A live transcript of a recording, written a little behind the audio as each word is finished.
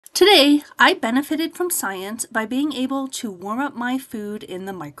Today, I benefited from science by being able to warm up my food in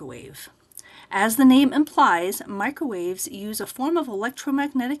the microwave. As the name implies, microwaves use a form of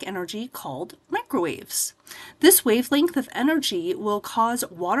electromagnetic energy called microwaves. This wavelength of energy will cause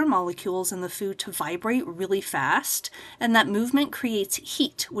water molecules in the food to vibrate really fast, and that movement creates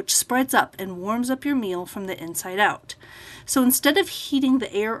heat, which spreads up and warms up your meal from the inside out. So instead of heating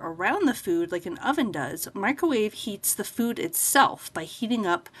the air around the food like an oven does, microwave heats the food itself by heating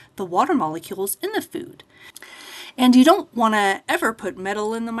up the water molecules in the food. And you don't want to ever put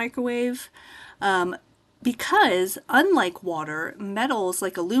metal in the microwave because, unlike water, metals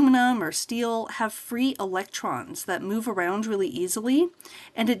like aluminum or steel have free electrons that move around really easily,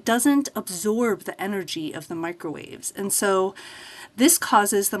 and it doesn't absorb the energy of the microwaves. And so this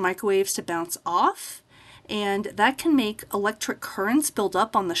causes the microwaves to bounce off, and that can make electric currents build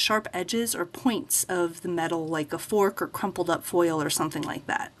up on the sharp edges or points of the metal, like a fork or crumpled up foil or something like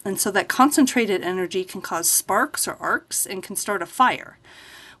that. And so that concentrated energy can cause sparks or arcs and can start a fire,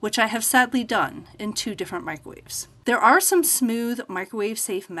 which I have sadly done in 2 different microwaves. There are some smooth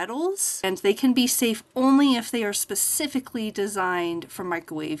microwave-safe metals, and they can be safe only if they are specifically designed for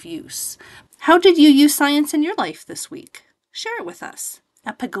microwave use. How did you use science in your life this week? Share it with us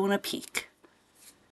at Pagona Peak.